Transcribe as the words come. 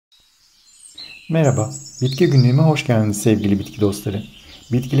Merhaba, bitki günlüğüme hoş geldiniz sevgili bitki dostları.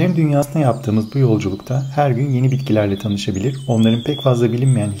 Bitkilerin dünyasına yaptığımız bu yolculukta her gün yeni bitkilerle tanışabilir, onların pek fazla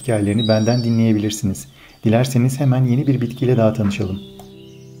bilinmeyen hikayelerini benden dinleyebilirsiniz. Dilerseniz hemen yeni bir bitkiyle daha tanışalım.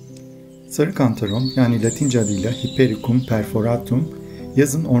 Sarı Kantaron, yani Latince adıyla Hypericum perforatum,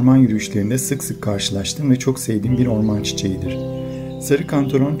 yazın orman yürüyüşlerinde sık sık karşılaştığım ve çok sevdiğim bir orman çiçeğidir. Sarı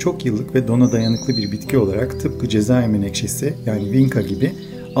Kantaron çok yıllık ve dona dayanıklı bir bitki olarak tıpkı Cezayir menekşesi yani vinka gibi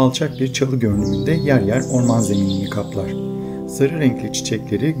alçak bir çalı görünümünde yer yer orman zeminini kaplar. Sarı renkli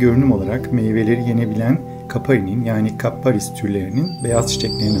çiçekleri görünüm olarak meyveleri yenebilen kaparinin yani kapparis türlerinin beyaz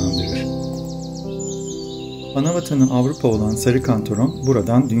çiçeklerini andırır. Anavatanı Avrupa olan Sarı Kantaron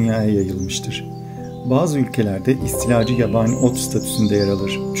buradan dünyaya yayılmıştır. Bazı ülkelerde istilacı yabani ot statüsünde yer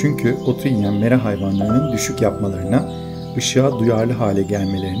alır. Çünkü otu yiyen mera hayvanlarının düşük yapmalarına, ışığa duyarlı hale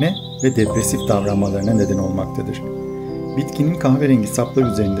gelmelerine ve depresif davranmalarına neden olmaktadır. Bitkinin kahverengi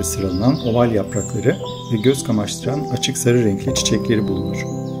saplar üzerinde sıralanan oval yaprakları ve göz kamaştıran açık sarı renkli çiçekleri bulunur.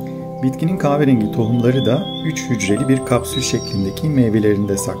 Bitkinin kahverengi tohumları da 3 hücreli bir kapsül şeklindeki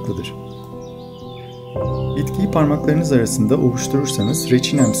meyvelerinde saklıdır. Bitkiyi parmaklarınız arasında ovuşturursanız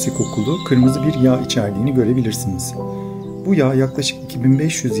reçinemsi kokulu kırmızı bir yağ içerdiğini görebilirsiniz. Bu yağ yaklaşık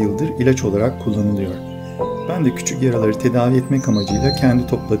 2500 yıldır ilaç olarak kullanılıyor. Ben de küçük yaraları tedavi etmek amacıyla kendi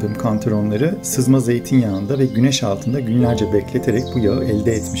topladığım kantaronları sızma zeytinyağında ve güneş altında günlerce bekleterek bu yağı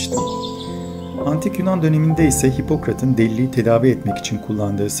elde etmiştim. Antik Yunan döneminde ise Hipokrat'ın deliliği tedavi etmek için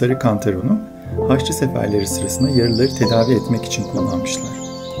kullandığı sarı kantaronu Haçlı seferleri sırasında yaraları tedavi etmek için kullanmışlar.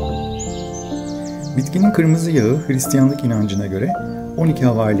 Bitkinin kırmızı yağı Hristiyanlık inancına göre 12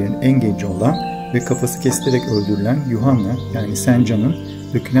 havarilerin en genci olan ve kafası kesilerek öldürülen Yuhanna yani St. John'un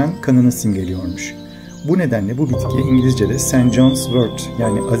dökülen kanını simgeliyormuş. Bu nedenle bu bitkiye İngilizce'de St. John's wort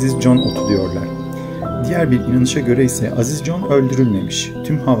yani Aziz John otu diyorlar. Diğer bir inanışa göre ise Aziz John öldürülmemiş,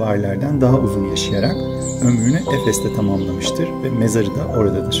 tüm havarilerden daha uzun yaşayarak ömrünü Efes'te tamamlamıştır ve mezarı da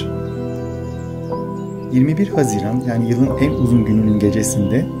oradadır. 21 Haziran yani yılın en uzun gününün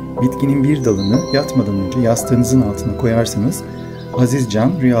gecesinde bitkinin bir dalını yatmadan önce yastığınızın altına koyarsanız Aziz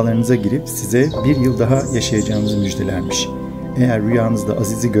Can rüyalarınıza girip size bir yıl daha yaşayacağınızı müjdelermiş. Eğer rüyanızda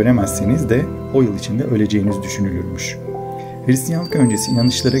Aziz'i göremezseniz de o yıl içinde öleceğiniz düşünülürmüş. Hristiyanlık öncesi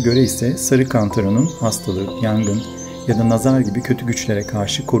inanışlara göre ise sarı kantaronun hastalık, yangın ya da nazar gibi kötü güçlere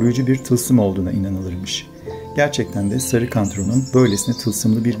karşı koruyucu bir tılsım olduğuna inanılırmış. Gerçekten de sarı kantaronun böylesine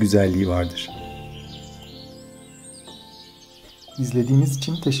tılsımlı bir güzelliği vardır. İzlediğiniz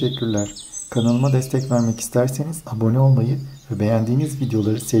için teşekkürler. Kanalıma destek vermek isterseniz abone olmayı ve beğendiğiniz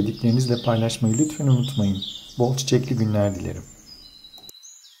videoları sevdiklerinizle paylaşmayı lütfen unutmayın. Bol çiçekli günler dilerim.